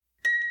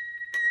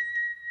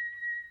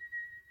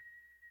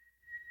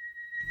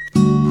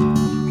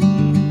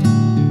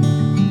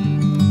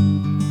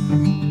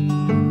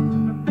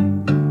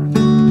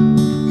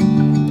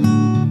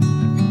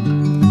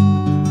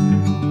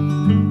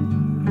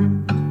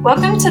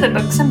Welcome to the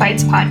Books and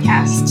Bites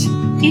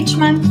podcast. Each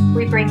month,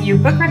 we bring you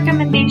book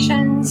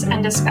recommendations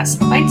and discuss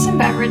the bites and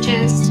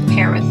beverages to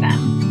pair with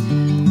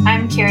them.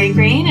 I'm Carrie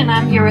Green, and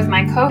I'm here with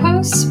my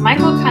co-hosts,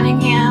 Michael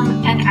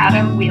Cunningham and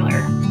Adam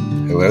Wheeler.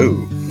 Hello.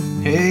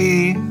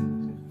 Hey.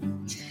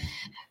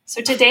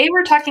 So today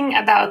we're talking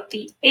about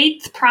the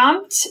 8th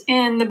prompt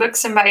in the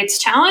Books and Bites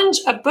challenge,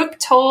 a book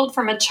told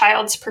from a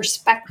child's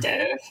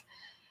perspective.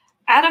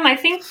 Adam, I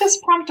think this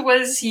prompt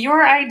was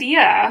your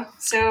idea.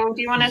 So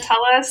do you want to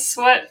tell us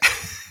what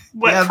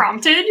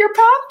prompted your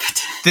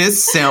prompt?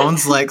 This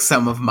sounds like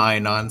some of my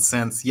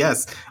nonsense.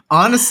 Yes.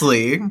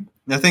 Honestly,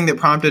 the thing that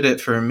prompted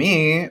it for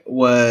me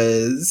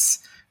was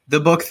the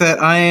book that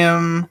I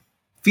am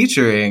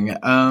featuring.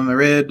 I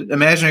read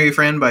Imaginary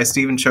Friend by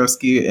Stephen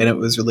Chbosky, and it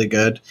was really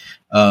good.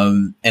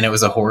 And it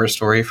was a horror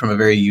story from a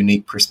very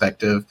unique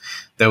perspective.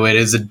 Though it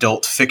is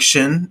adult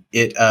fiction,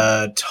 it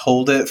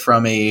told it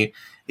from a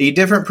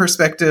different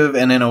perspective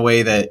and in a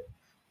way that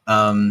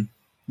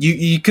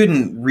you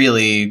couldn't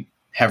really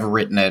have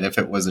written it if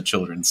it was a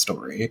children's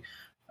story.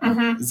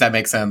 Does that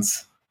make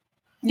sense?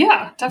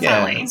 Yeah,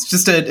 definitely. Yeah,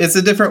 it's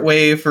a different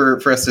way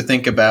for us to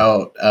think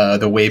about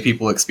the way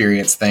people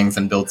experience things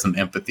and build some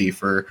empathy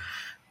for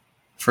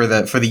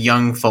the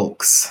young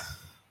folks.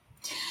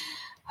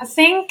 I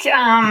think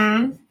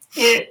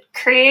it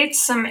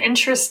creates some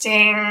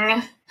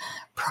interesting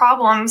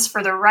problems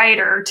for the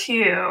writer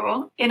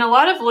too. In a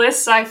lot of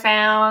lists I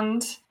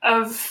found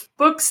of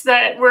books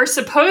that were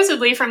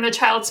supposedly from the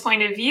child's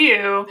point of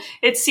view,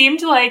 it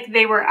seemed like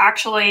they were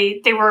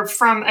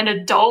from an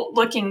adult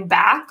looking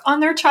back on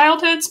their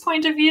childhood's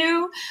point of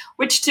view,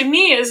 which to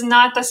me is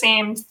not the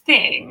same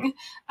thing,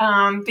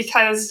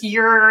 because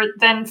you're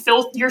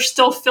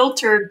still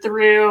filtered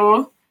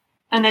through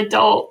an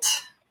adult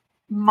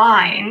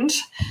mind.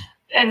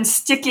 And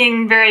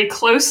sticking very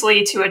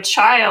closely to a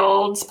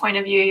child's point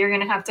of view, you're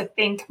going to have to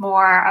think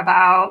more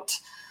about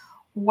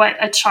how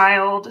a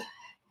child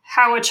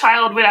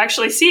would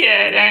actually see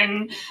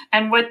it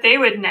and what they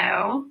would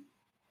know.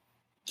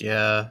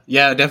 Yeah,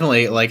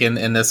 definitely. Like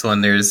in this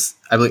one, there's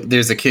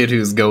a kid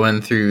his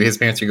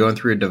parents are going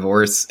through a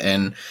divorce,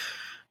 and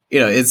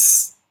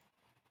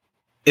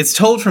it's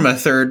told from a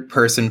third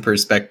person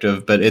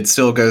perspective, but it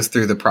still goes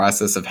through the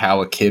process of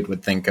how a kid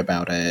would think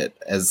about it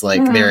as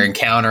they're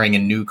encountering a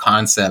new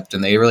concept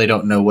and they really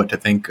don't know what to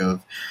think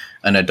of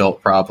an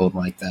adult problem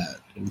like that.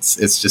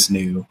 It's just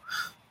new.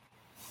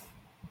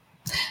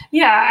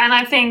 Yeah. And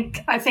I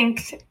think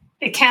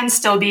it can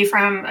still be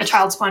from a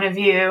child's point of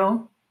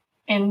view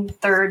in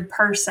third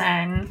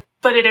person,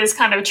 but it is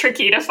kind of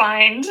tricky to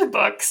find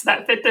books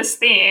that fit this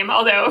theme.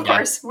 Although, of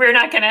course, we're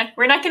not gonna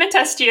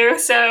test you.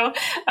 So,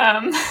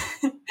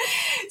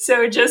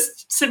 so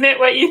just submit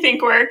what you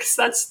think works.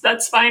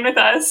 That's fine with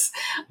us.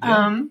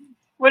 Yeah.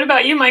 What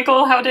about you,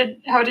 Michael? How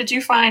did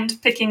you find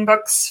picking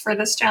books for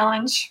this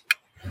challenge?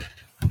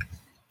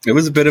 It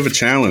was a bit of a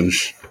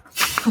challenge.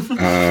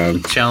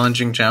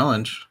 Challenging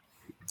challenge.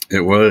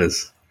 It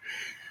was.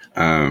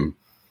 It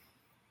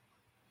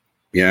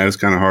was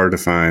kind of hard to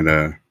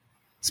find.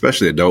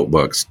 Especially adult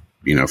books,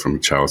 from a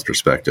child's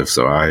perspective.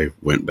 So I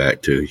went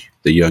back to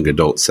the young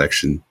adult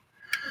section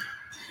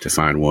to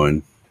find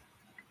one.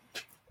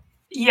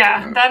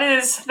 Yeah, that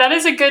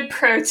is a good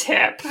pro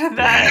tip,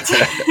 that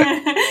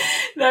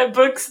that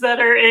books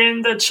that are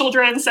in the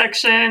children's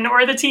section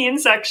or the teen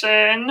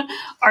section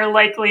are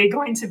likely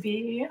going to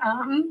be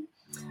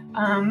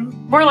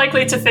more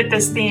likely to fit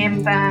this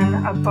theme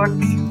than a book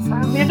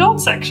from the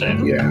adult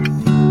section. Yeah.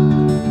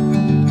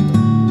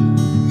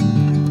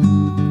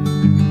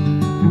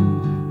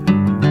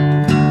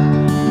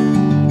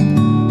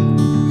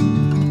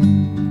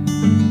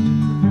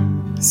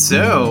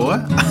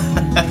 So,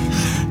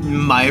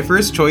 my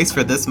first choice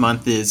for this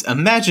month is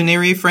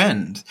Imaginary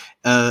Friend,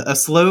 a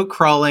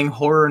slow-crawling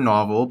horror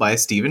novel by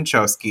Stephen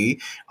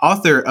Chbosky,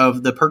 author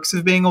of The Perks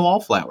of Being a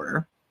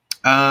Wallflower.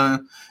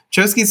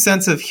 Chbosky's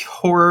sense of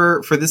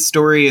horror for this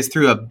story is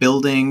through a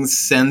building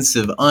sense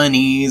of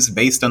unease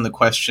based on the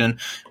question,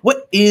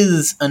 what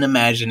is an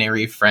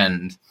imaginary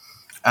friend?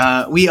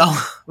 We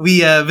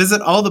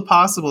visit all the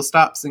possible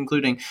stops,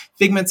 including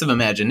figments of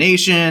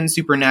imagination,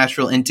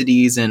 supernatural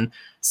entities, and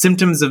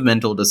symptoms of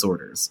mental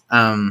disorders,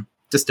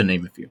 just to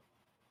name a few.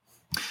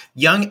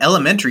 Young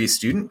elementary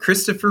student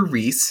Christopher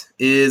Reese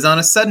is on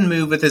a sudden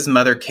move with his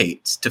mother,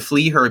 Kate, to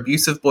flee her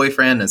abusive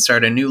boyfriend and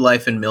start a new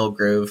life in Mill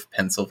Grove,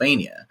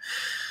 Pennsylvania.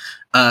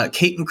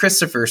 Kate and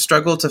Christopher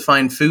struggle to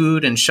find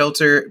food and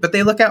shelter, but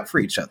they look out for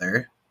each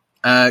other.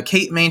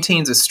 Kate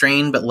maintains a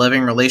strained but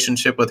loving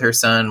relationship with her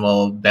son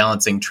while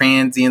balancing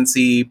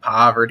transiency,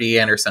 poverty,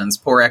 and her son's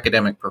poor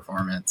academic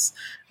performance.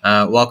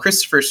 While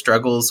Christopher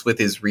struggles with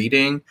his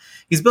reading,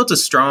 he's built a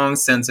strong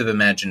sense of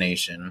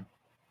imagination.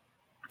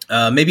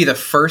 Maybe the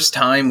first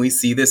time we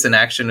see this in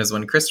action is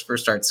when Christopher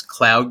starts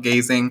cloud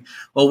gazing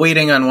while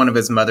waiting on one of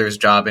his mother's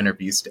job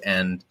interviews to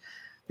end.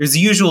 There's the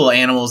usual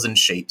animals and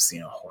shapes,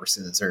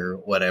 horses or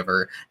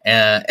whatever.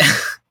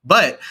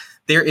 But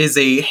there is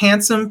a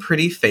handsome,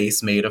 pretty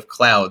face made of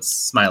clouds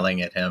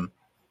smiling at him.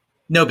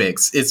 No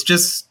bigs. It's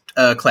just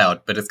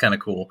cloud, but it's kind of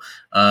cool.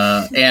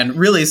 And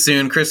really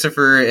soon,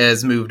 Christopher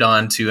has moved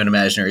on to an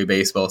imaginary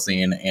baseball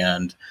scene,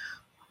 and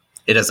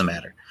it doesn't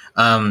matter.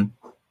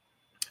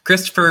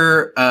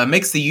 Christopher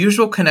makes the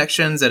usual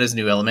connections at his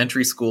new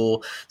elementary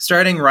school,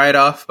 starting right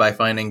off by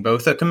finding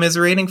both a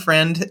commiserating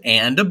friend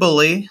and a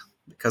bully,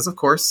 because of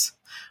course.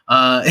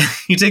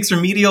 He takes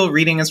remedial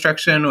reading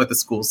instruction with the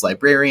school's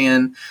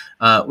librarian,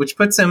 which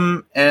puts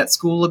him at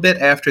school a bit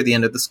after the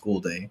end of the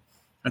school day.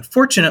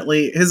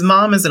 Unfortunately, his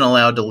mom isn't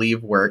allowed to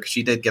leave work.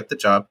 She did get the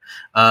job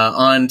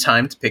on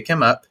time to pick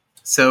him up.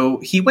 So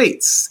he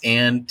waits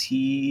and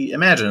he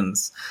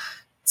imagines.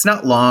 It's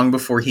not long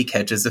before he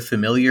catches a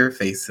familiar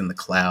face in the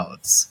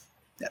clouds.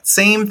 That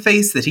same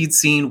face that he'd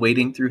seen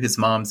waiting through his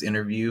mom's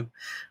interview.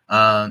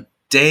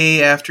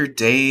 Day after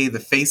day, the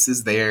face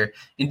is there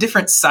in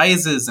different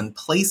sizes and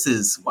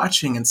places,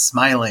 watching and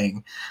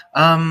smiling.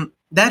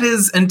 That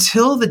is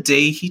until the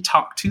day he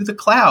talked to the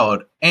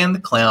cloud, and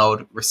the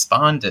cloud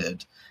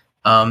responded.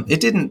 It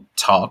didn't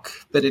talk,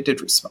 but it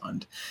did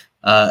respond.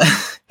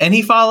 And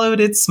he followed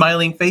its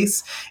smiling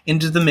face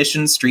into the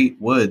Mission Street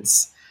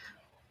woods.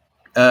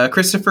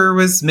 Christopher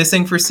was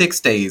missing for 6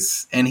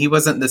 days, and he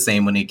wasn't the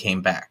same when he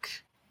came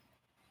back.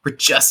 We're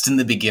just in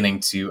the beginning,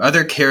 too.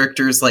 Other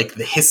characters like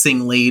the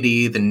hissing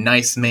lady, the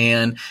nice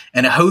man,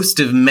 and a host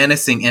of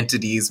menacing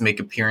entities make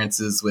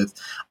appearances with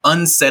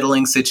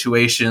unsettling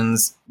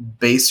situations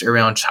based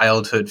around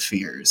childhood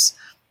fears.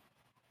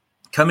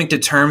 Coming to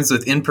terms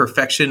with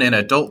imperfection in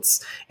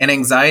adults and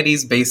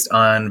anxieties based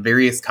on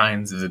various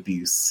kinds of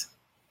abuse.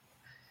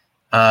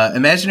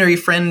 Imaginary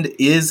Friend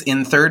is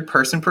in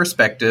third-person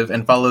perspective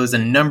and follows a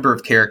number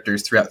of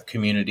characters throughout the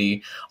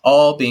community,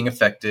 all being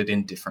affected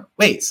in different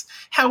ways.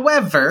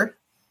 However,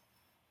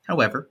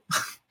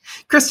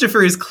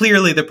 Christopher is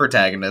clearly the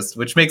protagonist,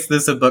 which makes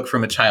this a book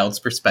from a child's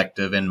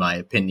perspective, in my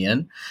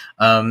opinion.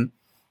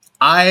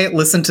 I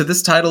listened to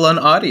this title on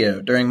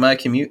audio during my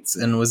commutes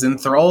and was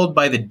enthralled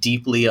by the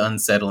deeply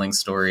unsettling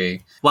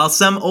story. While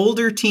some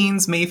older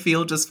teens may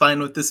feel just fine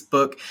with this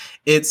book,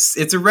 it's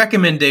a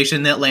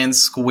recommendation that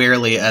lands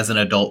squarely as an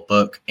adult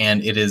book,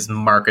 and it is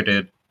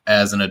marketed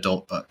as an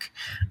adult book.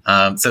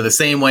 So the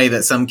same way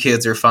that some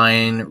kids are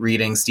fine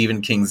reading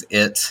Stephen King's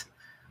It,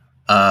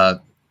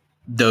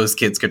 those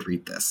kids could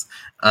read this.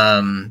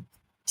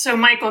 So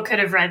Michael could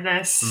have read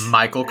this.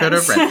 Michael could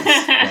have read this.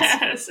 Yes.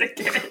 As a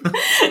kid.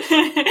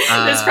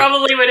 This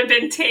probably would have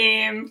been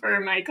tame for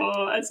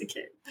Michael as a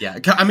kid. Yeah,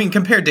 I mean,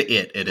 compared to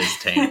it is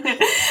tame.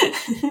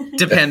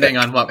 Depending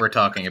on what we're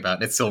talking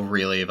about. It's still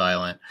really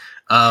violent.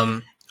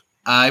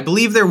 I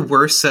believe there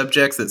were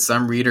subjects that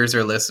some readers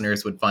or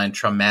listeners would find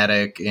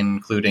traumatic,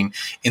 including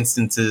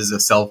instances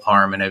of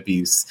self-harm and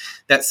abuse.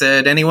 That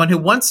said, anyone who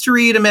wants to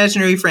read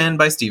Imaginary Friend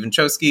by Stephen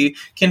Chbosky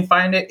can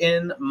find it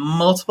in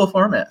multiple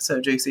formats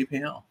at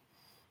JCPL.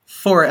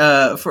 For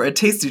a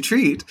tasty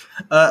treat,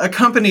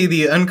 accompany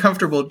the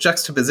uncomfortable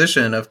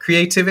juxtaposition of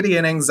creativity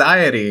and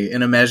anxiety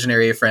in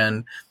Imaginary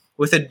Friend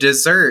with a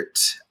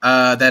dessert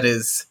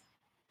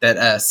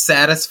that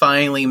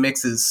satisfyingly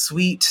mixes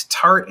sweet,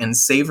 tart, and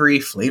savory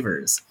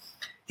flavors.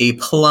 A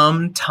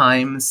plum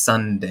time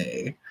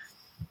sundae.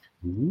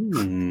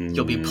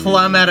 You'll be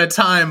plum out of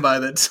time by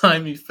the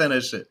time you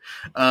finish it.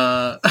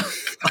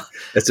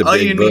 That's a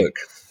big book.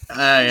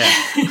 Yeah.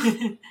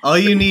 All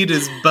you need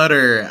is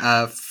butter,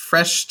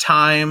 fresh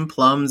thyme,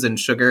 plums, and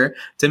sugar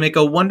to make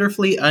a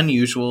wonderfully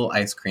unusual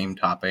ice cream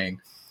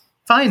topping.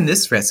 Find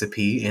this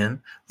recipe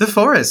in The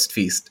Forest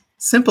Feast.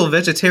 Simple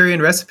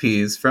vegetarian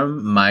recipes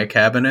from My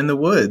Cabin in the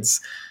Woods.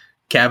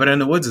 Cabin in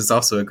the Woods is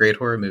also a great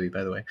horror movie,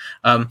 by the way.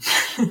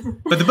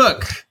 But the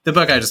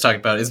book I just talked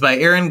about is by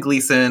Aaron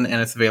Gleason,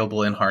 and it's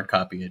available in hard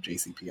copy at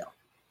JCPL.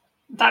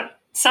 That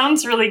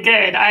sounds really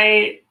good.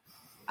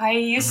 I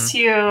used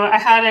to, I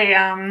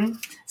had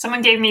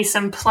someone gave me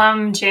some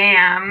plum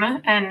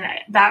jam, and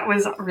that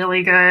was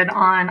really good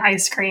on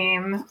ice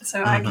cream.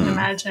 So I can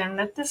imagine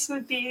that this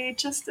would be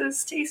just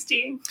as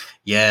tasty.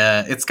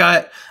 Yeah, it's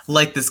got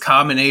like this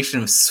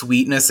combination of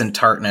sweetness and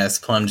tartness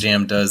plum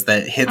jam does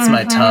that hits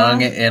my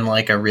tongue in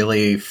like a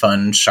really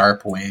fun,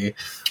 sharp way.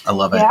 I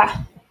love it.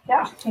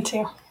 Yeah, me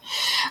too.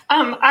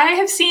 I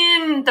have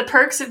seen The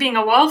Perks of Being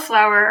a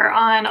Wallflower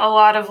on a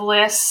lot of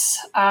lists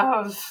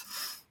of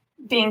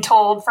being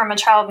told from a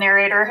child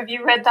narrator. Have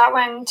you read that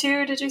one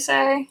too, did you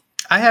say?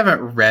 I haven't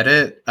read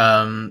it.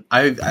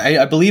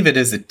 I believe it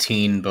is a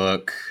teen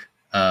book.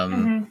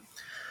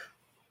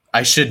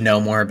 I should know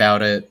more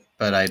about it,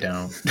 but I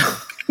don't.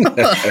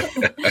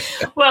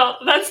 Well,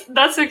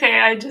 that's okay.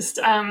 I just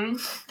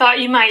thought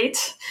you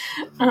might.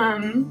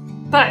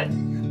 But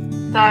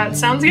that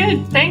sounds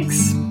good.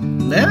 Thanks.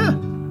 Yeah.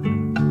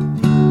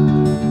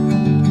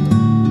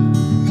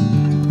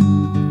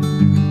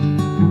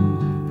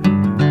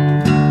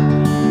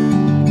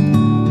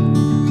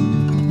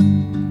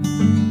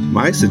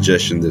 My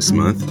suggestion this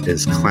month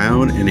is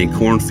Clown in a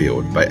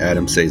Cornfield by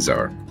Adam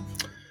Cesar.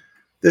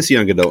 This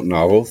young adult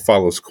novel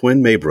follows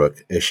Quinn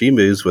Maybrook as she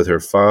moves with her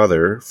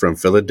father from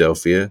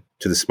Philadelphia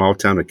to the small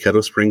town of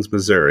Kettle Springs,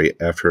 Missouri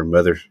after her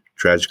mother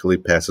tragically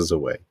passes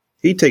away.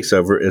 He takes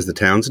over as the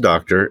town's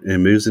doctor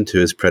and moves into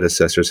his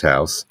predecessor's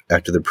house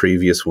after the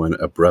previous one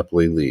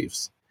abruptly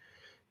leaves.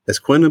 As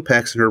Quinn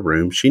unpacks in her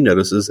room, she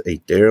notices a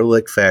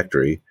derelict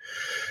factory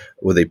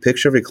with a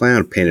picture of a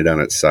clown painted on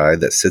its side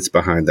that sits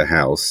behind the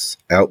house,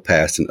 out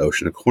past an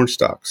ocean of corn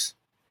stalks.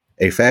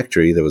 A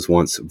factory that was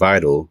once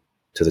vital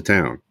to the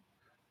town.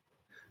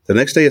 The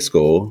next day at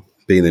school,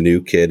 being the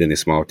new kid in a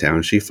small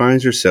town, she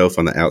finds herself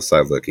on the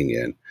outside looking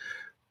in,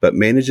 but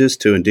manages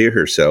to endear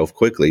herself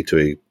quickly to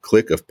a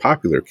clique of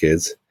popular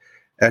kids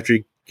after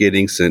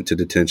getting sent to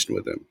detention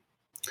with them.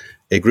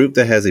 A group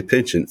that has a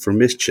penchant for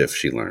mischief,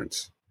 she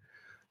learns.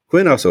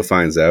 Quinn also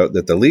finds out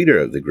that the leader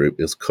of the group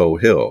is Cole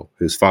Hill,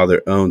 whose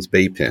father owns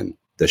Baypen,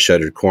 the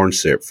shuttered corn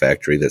syrup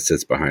factory that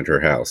sits behind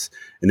her house,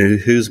 and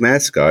whose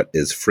mascot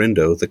is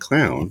Friendo the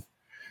Clown,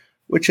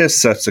 which has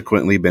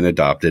subsequently been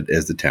adopted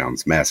as the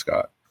town's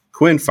mascot.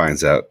 Quinn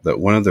finds out that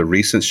one of the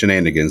recent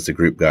shenanigans the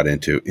group got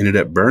into ended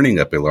up burning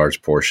up a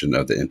large portion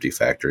of the empty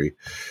factory,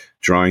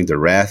 drawing the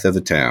wrath of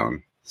the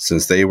town,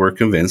 since they were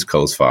convinced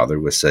Cole's father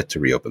was set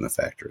to reopen the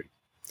factory.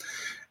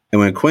 And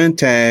when Quinn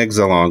tags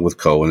along with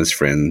Cole and his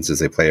friends as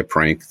they play a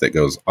prank that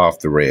goes off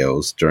the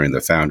rails during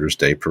the Founders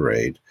Day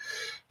parade,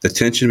 the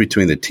tension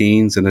between the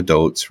teens and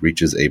adults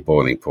reaches a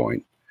boiling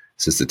point,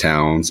 since the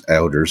town's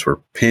elders were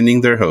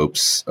pinning their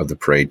hopes of the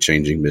parade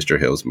changing Mr.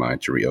 Hill's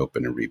mind to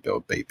reopen and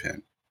rebuild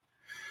Baypen.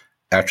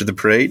 After the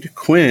parade,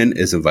 Quinn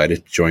is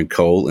invited to join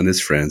Cole and his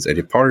friends at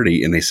a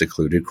party in a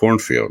secluded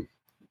cornfield.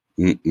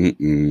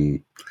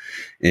 And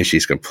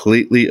she's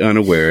completely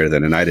unaware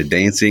that a night of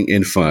dancing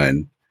and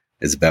fun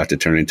is about to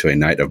turn into a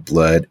night of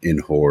blood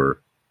and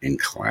horror and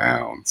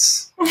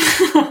clowns.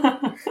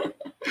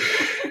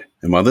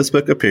 And while this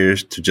book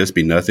appears to just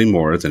be nothing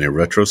more than a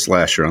retro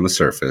slasher on the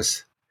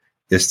surface,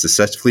 it's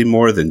deceptively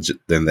more than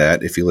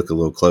that if you look a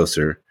little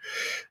closer,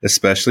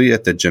 especially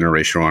at the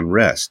generational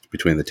unrest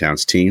between the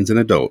town's teens and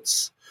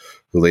adults,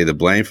 who lay the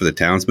blame for the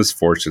town's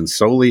misfortunes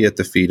solely at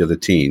the feet of the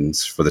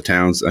teens for the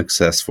town's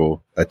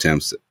unsuccessful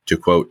attempts to,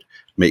 quote,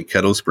 make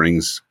Kettle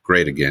Springs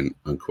great again,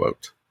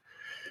 unquote.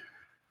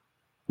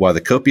 While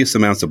the copious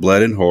amounts of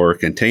blood and horror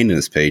contained in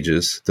its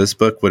pages, this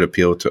book would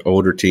appeal to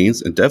older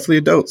teens and definitely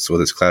adults with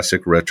its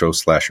classic retro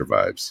slasher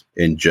vibes.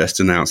 And just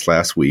announced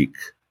last week,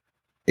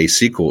 a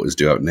sequel is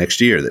due out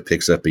next year that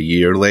picks up a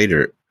year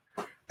later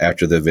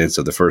after the events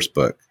of the first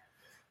book.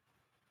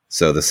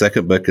 So the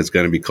second book is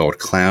going to be called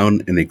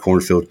Clown in a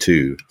Cornfield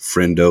 2,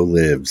 Friendo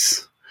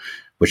Lives,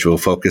 which will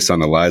focus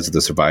on the lives of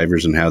the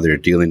survivors and how they're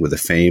dealing with the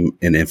fame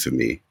and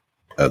infamy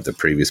of the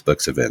previous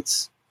book's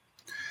events.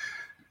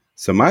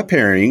 So my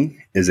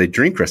pairing is a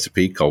drink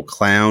recipe called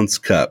Clown's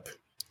Cup,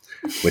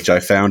 which I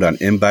found on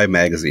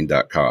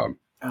imbibemagazine.com.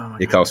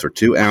 It calls for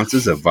 2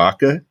 ounces of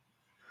vodka,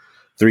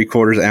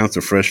 3/4 ounce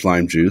of fresh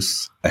lime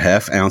juice, a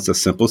 1/2 ounce of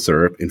simple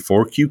syrup, and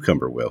 4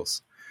 cucumber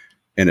wheels.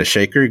 In a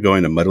shaker, you're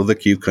going to muddle the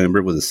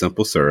cucumber with the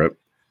simple syrup,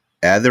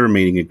 add the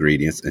remaining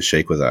ingredients, and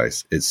shake with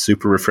ice. It's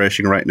super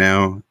refreshing right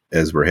now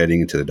as we're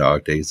heading into the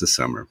dog days of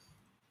summer.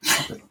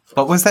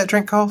 What was that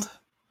drink called?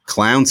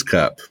 Clown's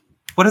Cup.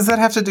 What does that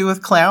have to do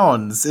with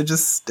clowns?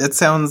 It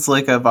sounds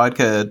like a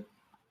vodka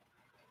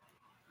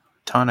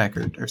tonic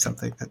or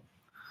something.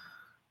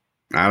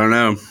 I don't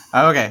know.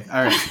 Oh, okay,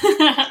 all right.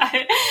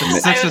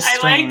 I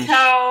like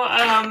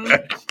how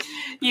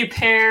you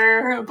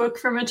pair a book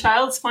from a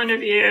child's point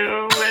of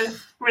view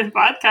with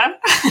vodka.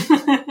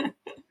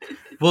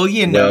 Well,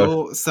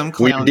 some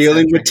clowns. We're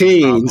dealing with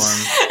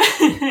teens.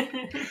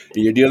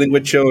 You're dealing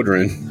with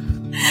children.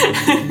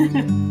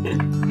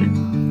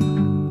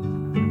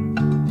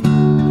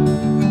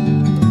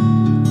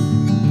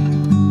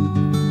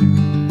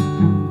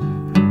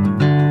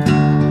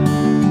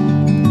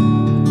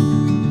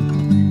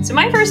 So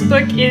my first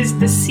book is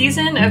The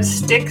Season of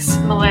Styx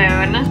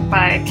Malone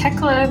by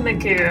Kekla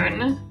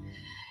Magoon.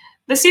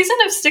 The Season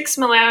of Styx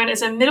Malone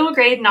is a middle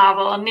grade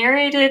novel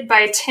narrated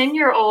by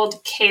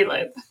 10-year-old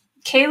Caleb.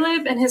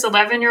 Caleb and his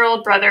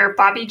 11-year-old brother,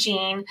 Bobby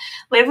Jean,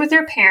 live with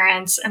their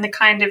parents in the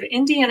kind of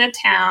Indiana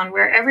town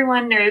where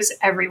everyone knows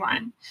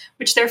everyone,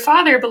 which their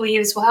father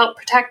believes will help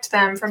protect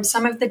them from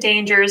some of the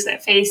dangers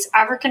that face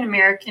African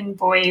American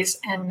boys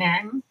and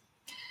men.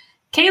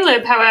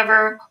 Caleb,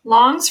 however,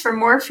 longs for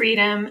more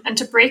freedom and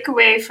to break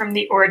away from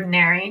the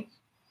ordinary.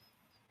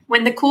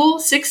 When the cool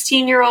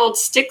 16-year-old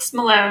Styx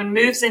Malone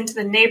moves into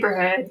the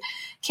neighborhood,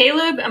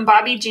 Caleb and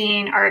Bobby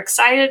Jean are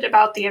excited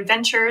about the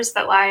adventures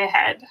that lie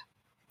ahead.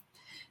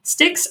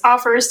 Styx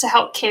offers to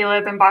help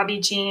Caleb and Bobby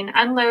Jean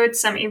unload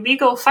some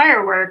illegal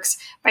fireworks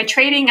by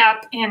trading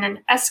up in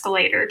an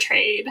escalator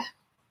trade.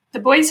 The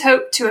boys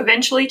hope to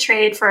eventually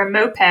trade for a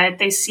moped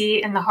they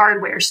see in the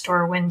hardware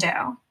store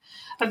window,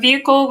 a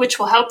vehicle which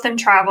will help them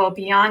travel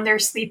beyond their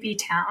sleepy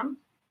town.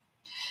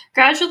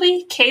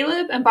 Gradually,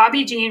 Caleb and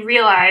Bobby Jean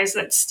realize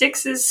that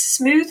Styx's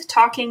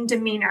smooth-talking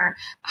demeanor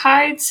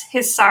hides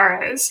his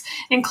sorrows,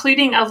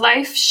 including a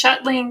life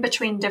shuttling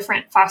between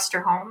different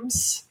foster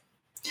homes.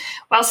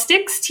 While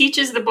Styx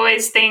teaches the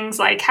boys things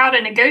like how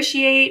to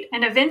negotiate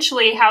and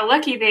eventually how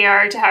lucky they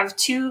are to have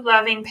 2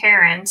 loving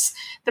parents,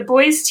 the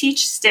boys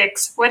teach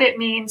Styx what it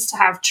means to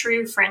have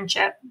true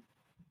friendship.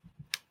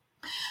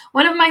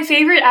 One of my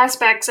favorite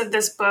aspects of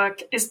this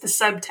book is the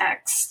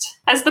subtext.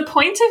 As the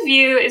point of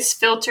view is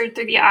filtered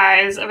through the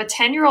eyes of a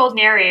 10-year-old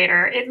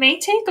narrator, it may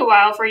take a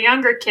while for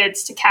younger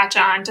kids to catch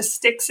on to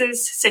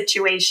Styx's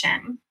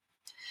situation.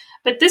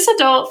 But this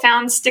adult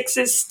found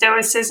Styx's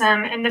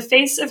stoicism in the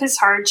face of his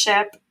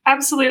hardship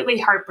absolutely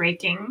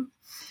heartbreaking.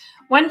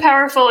 One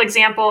powerful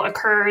example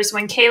occurs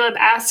when Caleb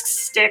asks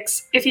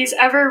Styx if he's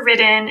ever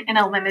ridden in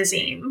a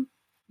limousine.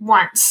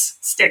 Once,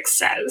 Styx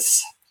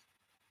says.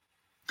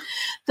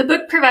 The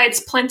book provides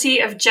plenty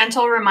of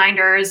gentle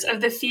reminders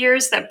of the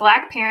fears that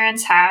Black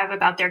parents have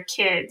about their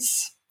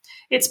kids.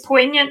 It's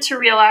poignant to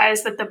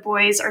realize that the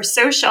boys are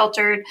so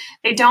sheltered,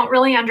 they don't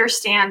really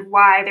understand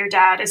why their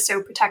dad is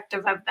so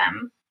protective of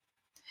them.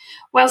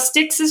 While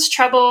Styx's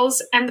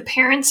troubles and the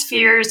parents'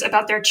 fears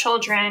about their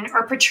children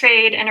are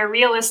portrayed in a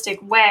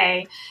realistic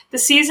way, The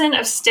Season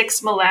of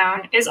Styx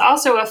Malone is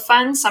also a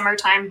fun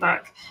summertime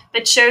book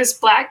that shows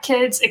Black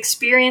kids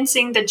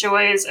experiencing the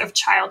joys of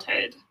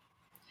childhood.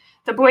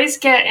 The boys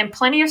get in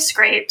plenty of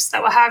scrapes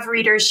that will have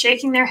readers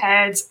shaking their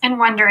heads and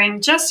wondering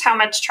just how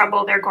much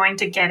trouble they're going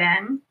to get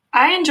in.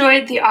 I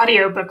enjoyed the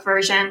audiobook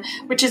version,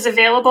 which is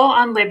available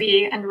on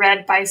Libby and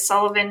read by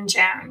Sullivan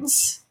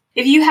Jones.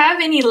 If you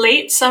have any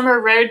late summer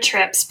road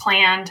trips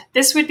planned,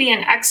 this would be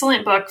an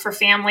excellent book for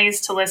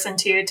families to listen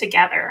to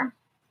together.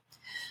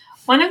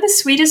 One of the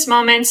sweetest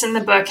moments in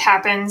the book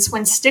happens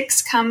when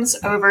Styx comes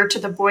over to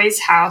the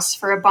boys' house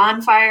for a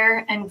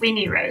bonfire and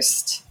weenie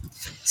roast.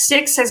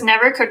 Styx has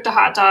never cooked a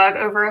hot dog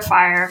over a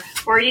fire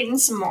or eaten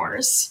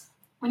s'mores.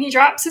 When he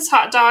drops his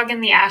hot dog in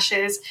the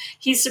ashes,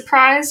 he's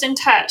surprised and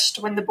touched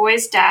when the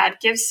boy's dad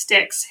gives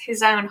Styx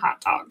his own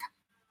hot dog.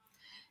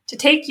 To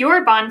take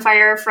your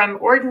bonfire from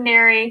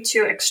ordinary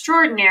to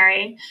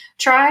extraordinary,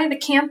 try the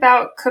Camp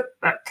Out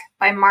Cookbook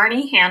by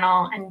Marnie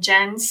Hannell and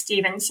Jen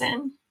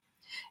Stevenson.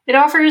 It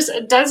offers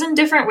a dozen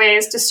different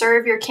ways to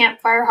serve your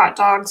campfire hot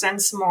dogs and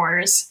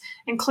s'mores,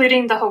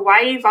 including the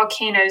Hawaii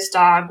Volcanoes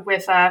dog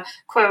with a,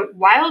 quote,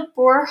 wild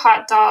boar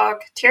hot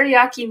dog,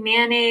 teriyaki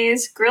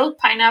mayonnaise, grilled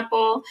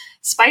pineapple,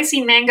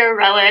 spicy mango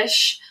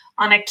relish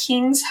on a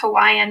King's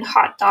Hawaiian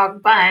hot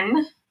dog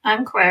bun,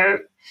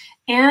 unquote,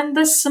 and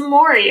the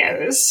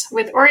S'moreos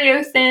with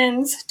Oreo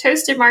thins,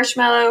 toasted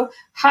marshmallow,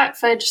 hot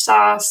fudge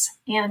sauce,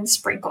 and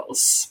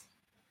sprinkles.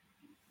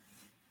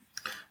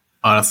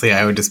 Honestly,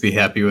 I would just be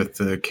happy with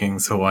the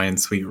King's Hawaiian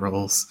sweet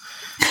rolls.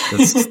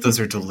 Those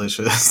are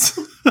delicious.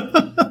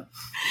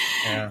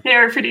 Yeah. They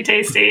are pretty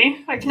tasty.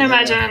 I can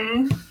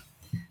imagine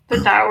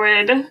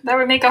that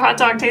would make a hot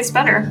dog taste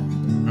better.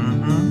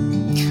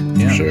 Mm-hmm.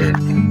 Yeah. Sure.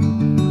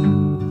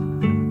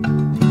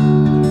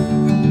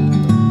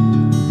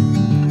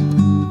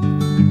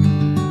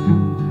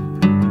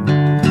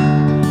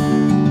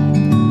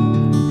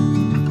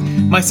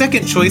 My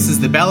second choice is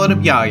The Ballad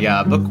of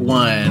Yaya, Book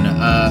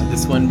 1,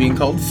 this one being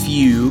called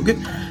Fugue.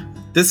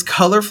 This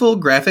colorful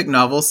graphic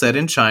novel set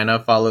in China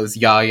follows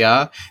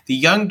Yaya, the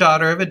young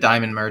daughter of a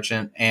diamond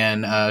merchant,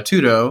 and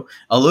Tudo,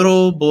 a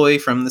little boy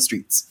from the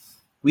streets.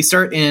 We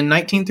start in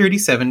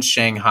 1937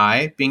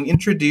 Shanghai, being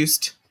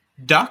introduced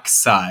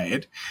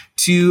dockside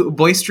to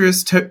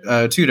boisterous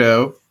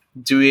Tudo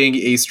doing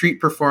a street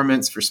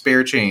performance for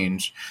spare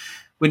change.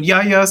 When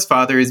Yaya's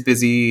father is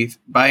busy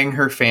buying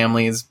her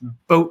family's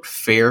boat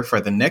fare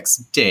for the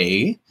next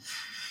day,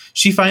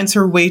 she finds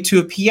her way to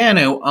a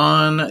piano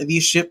on the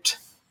ship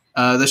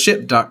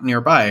dock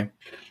nearby.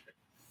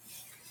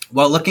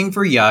 While looking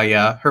for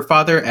Yaya, her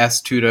father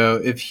asks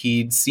Tudo if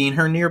he'd seen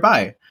her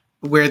nearby,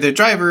 where the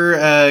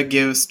driver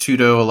gives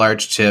Tudo a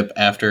large tip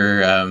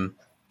after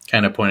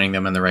kind of pointing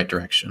them in the right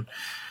direction,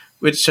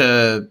 which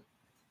Tudo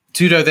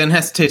then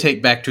has to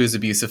take back to his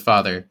abusive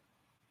father.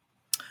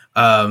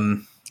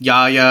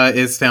 Yaya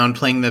is found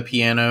playing the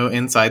piano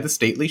inside the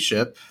stately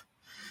ship.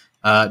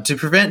 To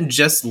prevent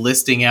just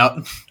listing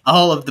out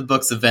all of the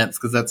book's events,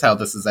 because that's how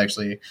this is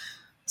actually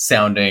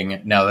sounding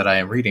now that I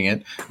am reading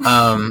it.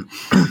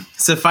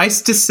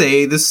 Suffice to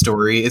say, the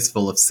story is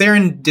full of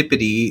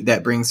serendipity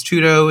that brings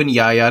Tudo and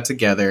Yaya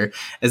together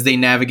as they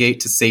navigate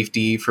to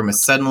safety from a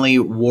suddenly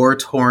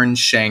war-torn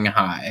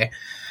Shanghai.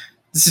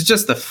 This is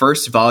just the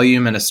first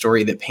volume in a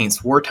story that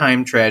paints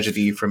wartime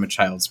tragedy from a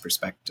child's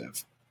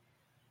perspective.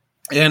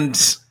 And,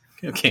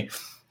 okay,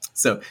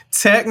 so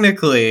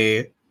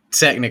technically,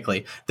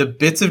 the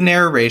bits of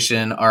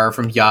narration are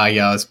from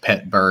Yaya's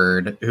pet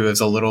bird, who is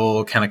a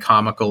little kind of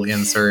comical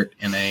insert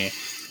in a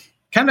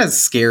kind of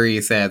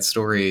scary, sad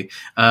story.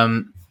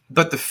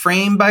 But the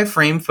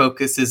frame-by-frame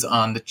focus is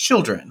on the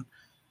children.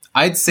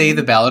 I'd say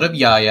The Ballad of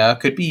Yaya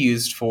could be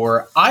used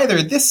for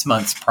either this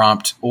month's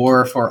prompt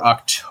or for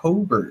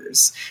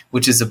October's,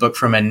 which is a book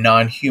from a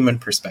non-human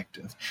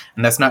perspective.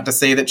 And that's not to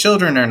say that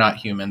children are not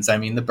humans. I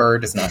mean, the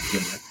bird is not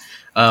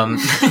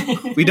human.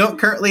 We don't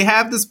currently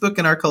have this book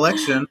in our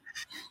collection,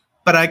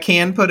 but I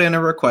can put in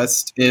a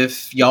request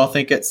if y'all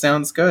think it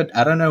sounds good.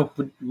 I don't know.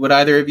 Would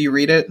either of you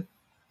read it?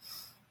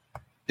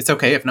 It's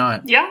okay if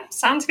not. Yeah,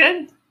 sounds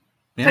good.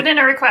 Yeah. Put in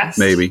a request.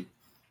 Maybe.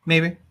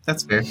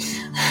 That's fair.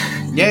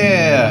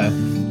 Yeah,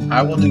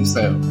 I will do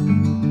so.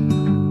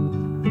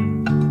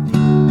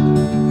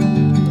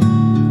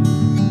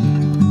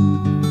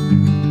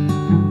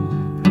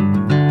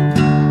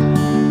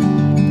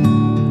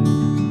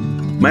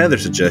 My other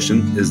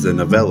suggestion is the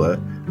novella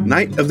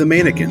Night of the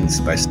Mannequins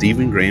by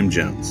Stephen Graham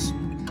Jones.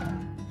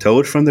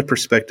 Told from the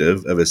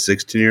perspective of a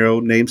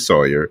 16-year-old named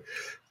Sawyer,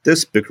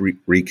 this book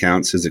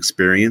recounts his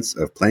experience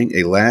of playing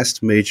a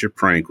last major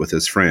prank with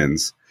his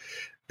friends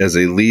as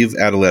they leave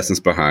adolescence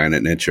behind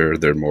and enter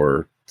their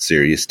more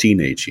serious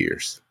teenage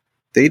years.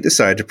 They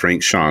decide to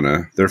prank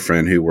Shauna, their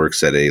friend who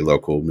works at a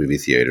local movie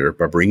theater,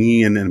 by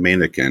bringing in a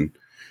mannequin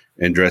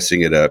and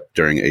dressing it up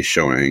during a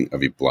showing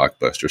of a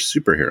blockbuster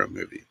superhero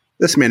movie.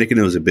 This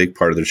mannequin was a big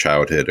part of their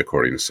childhood,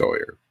 according to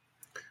Sawyer.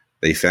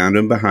 They found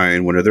him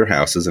behind one of their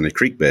houses in a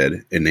creek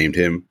bed and named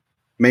him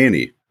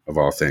Manny, of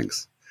all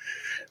things.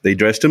 They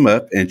dressed him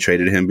up and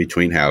traded him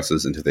between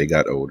houses until they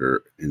got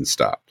older and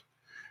stopped.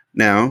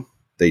 Now,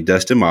 they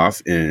dust him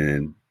off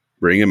and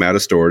bring him out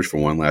of storage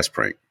for one last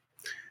prank.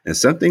 And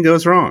something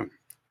goes wrong.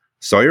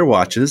 Sawyer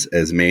watches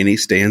as Manny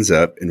stands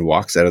up and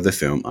walks out of the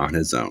film on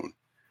his own.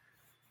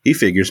 He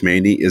figures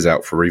Manny is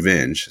out for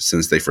revenge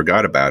since they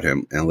forgot about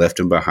him and left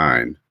him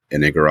behind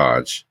in a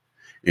garage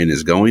and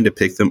is going to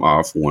pick them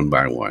off one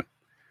by one.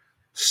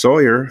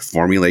 Sawyer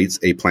formulates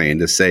a plan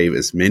to save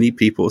as many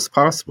people as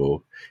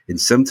possible, and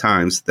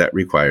sometimes that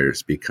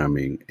requires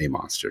becoming a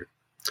monster.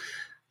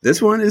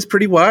 This one is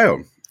pretty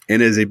wild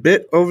and is a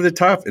bit over the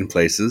top in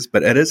places,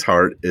 but at its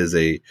heart is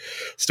a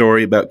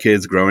story about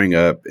kids growing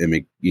up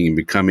and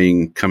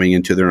coming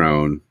into their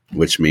own,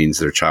 which means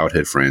their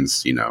childhood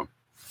friends,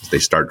 they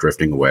start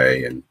drifting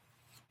away, and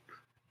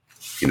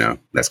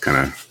that's kind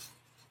of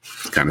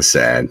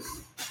sad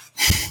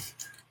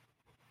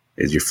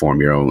as you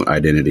form your own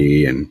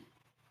identity and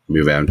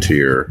move out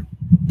to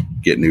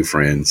get new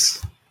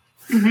friends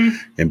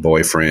and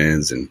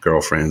boyfriends and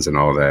girlfriends and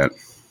all that.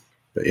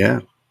 But yeah,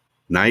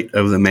 Night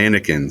of the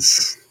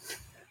Mannequins.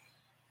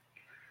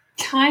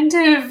 Kind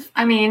of,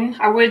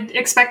 I would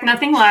expect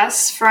nothing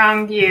less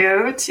from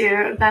you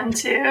than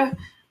to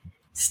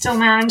still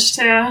manage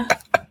to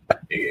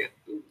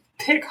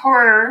pick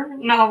horror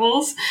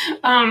novels.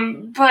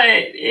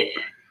 But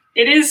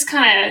it is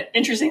kind of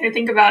interesting to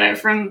think about it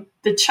from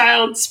the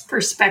child's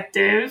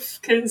perspective,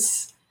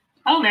 because,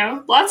 I don't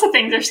know, lots of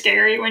things are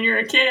scary when you're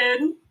a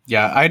kid.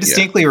 Yeah, I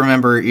distinctly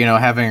remember,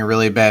 having a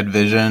really bad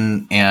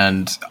vision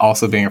and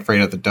also being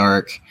afraid of the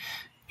dark.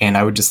 And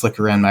I would just look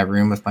around my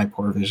room with my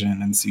poor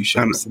vision and see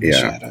shapes in the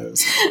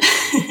shadows.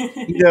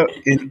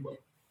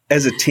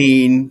 As a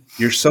teen,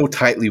 you're so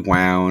tightly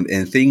wound,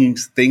 and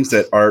things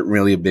that aren't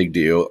really a big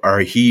deal are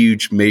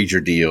huge, major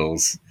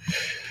deals,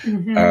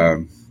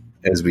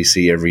 as we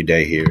see every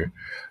day here.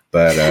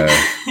 But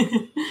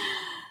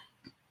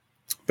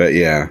but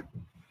yeah,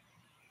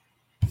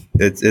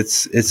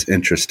 it's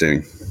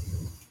interesting,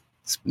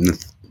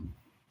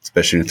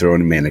 especially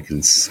throwing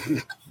mannequins.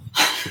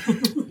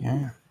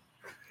 Yeah.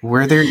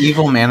 Were there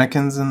evil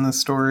mannequins in the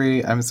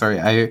story? I'm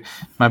sorry,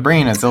 my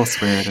brain is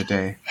elsewhere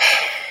today.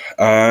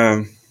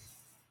 I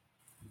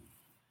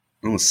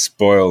don't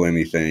spoil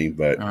anything,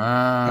 but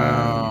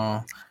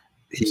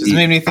just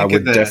made me think I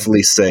would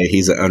definitely say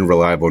he's an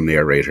unreliable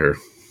narrator.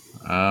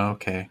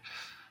 Okay.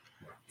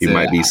 He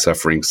might be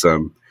suffering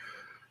some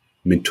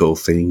mental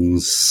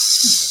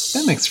things.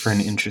 That makes for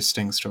an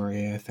interesting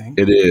story, I think.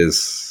 It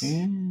is.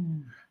 Yeah.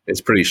 It's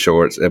pretty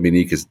short.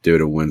 You could do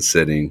it in one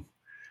sitting.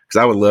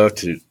 Because I would love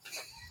to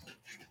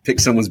pick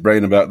someone's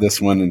brain about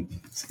this one and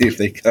see if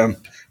they have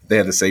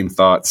the same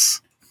thoughts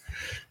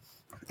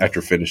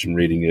after finishing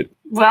reading it.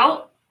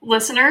 Well,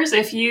 listeners,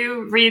 if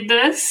you read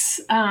this,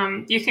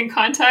 you can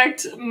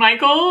contact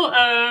Michael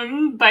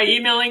by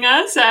emailing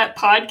us at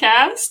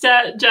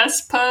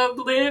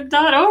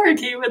podcast@justpublib.org.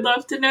 He would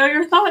love to know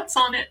your thoughts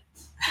on it.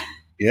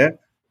 Yeah.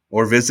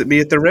 Or visit me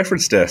at the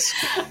reference desk.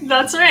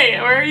 That's right.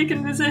 Or you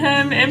can visit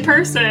him in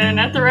person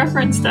at the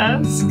reference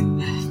desk.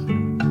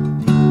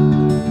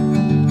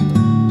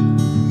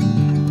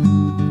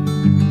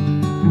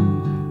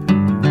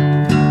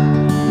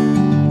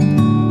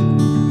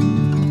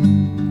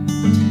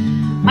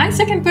 My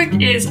second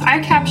book is I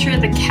Capture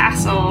the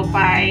Castle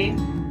by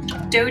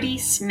Dodie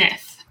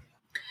Smith.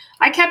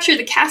 I Capture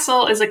the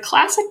Castle is a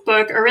classic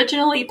book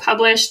originally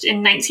published in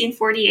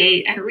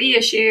 1948 and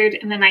reissued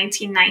in the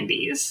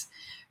 1990s.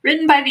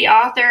 Written by the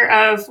author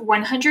of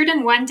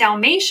 101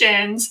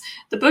 Dalmatians,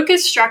 the book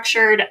is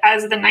structured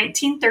as the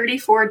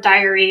 1934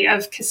 diary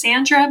of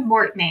Cassandra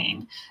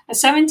Mortmain, a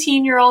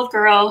 17-year-old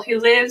girl who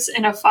lives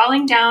in a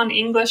falling-down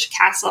English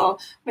castle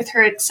with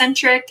her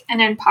eccentric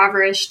and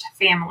impoverished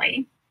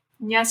family.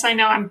 Yes, I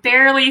know I'm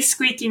barely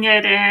squeaking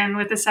it in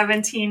with a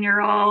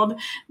 17-year-old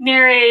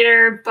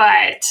narrator,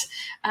 but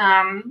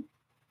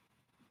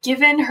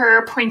given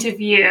her point of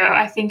view,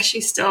 I think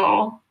she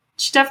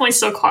definitely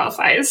still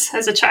qualifies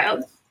as a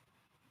child.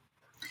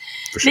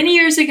 Sure. Many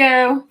years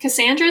ago,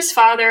 Cassandra's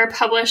father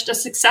published a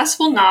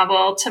successful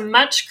novel to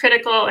much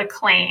critical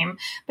acclaim,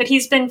 but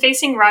he's been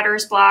facing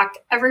writer's block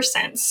ever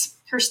since.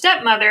 Her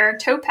stepmother,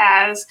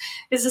 Topaz,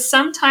 is a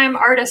sometime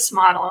artist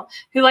model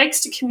who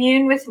likes to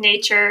commune with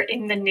nature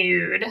in the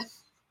nude.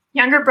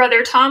 Younger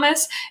brother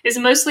Thomas is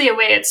mostly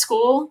away at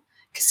school.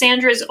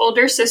 Cassandra's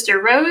older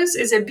sister Rose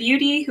is a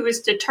beauty who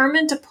is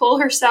determined to pull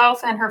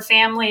herself and her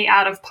family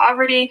out of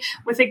poverty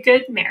with a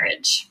good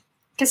marriage.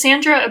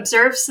 Cassandra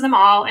observes them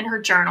all in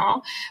her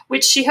journal,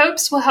 which she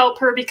hopes will help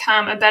her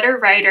become a better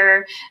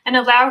writer and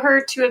allow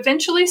her to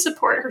eventually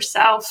support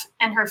herself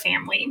and her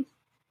family.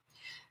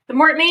 The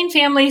Mortmain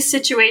family's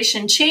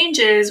situation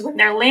changes when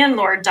their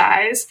landlord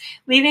dies,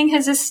 leaving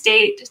his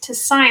estate to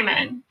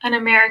Simon, an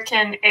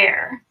American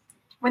heir.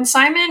 When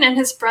Simon and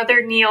his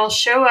brother Neil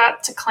show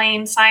up to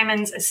claim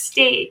Simon's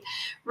estate,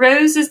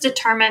 Rose is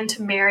determined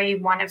to marry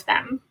one of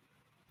them.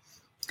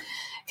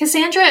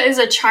 Cassandra is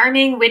a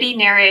charming, witty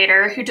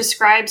narrator who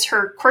describes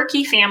her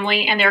quirky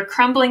family and their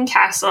crumbling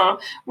castle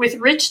with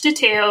rich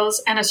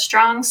details and a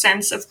strong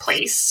sense of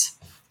place.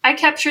 I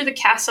Capture the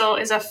Castle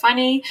is a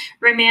funny,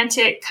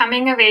 romantic,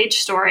 coming-of-age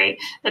story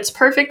that's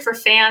perfect for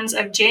fans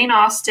of Jane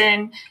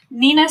Austen,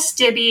 Nina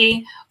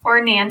Stibbe,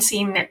 or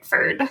Nancy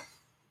Mitford.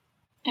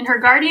 In her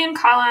Guardian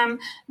column,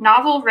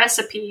 Novel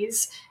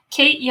Recipes,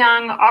 Kate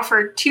Young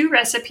offered 2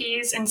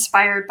 recipes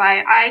inspired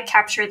by I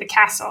Capture the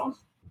Castle.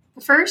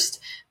 The first,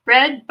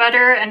 bread,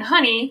 butter, and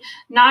honey,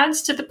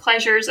 nods to the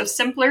pleasures of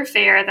simpler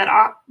fare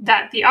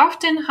that the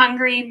often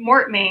hungry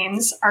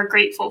Mortmains are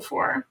grateful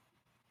for.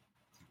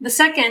 The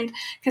second,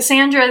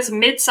 Cassandra's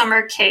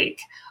Midsummer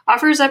Cake,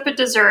 offers up a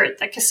dessert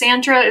that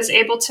Cassandra is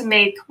able to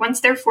make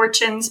once their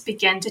fortunes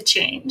begin to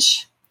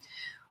change.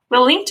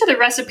 We'll link to the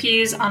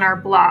recipes on our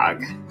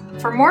blog.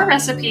 For more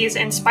recipes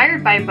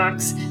inspired by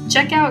books,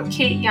 check out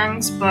Kate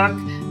Young's book,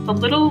 The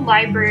Little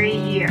Library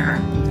Year,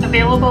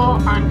 available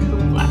on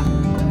Hoopla.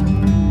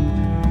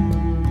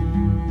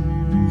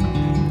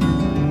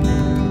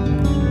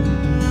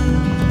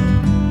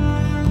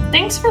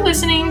 Thanks for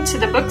listening to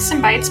the Books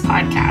and Bites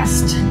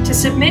podcast. To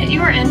submit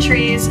your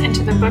entries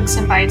into the Books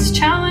and Bites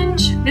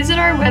challenge, visit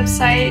our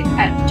website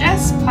at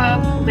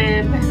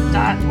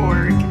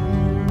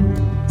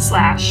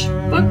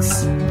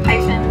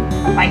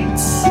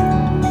jesspublib.org/books-bites.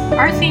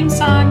 Our theme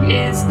song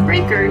is The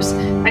Breakers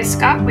by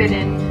Scott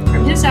Whitten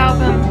from his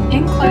album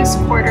In Close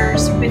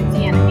Quarters with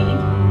the Enemy.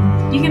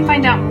 You can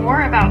find out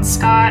more about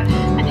Scott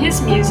and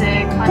his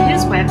music on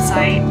his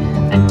website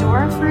at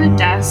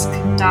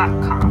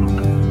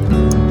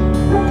doorforadesk.com.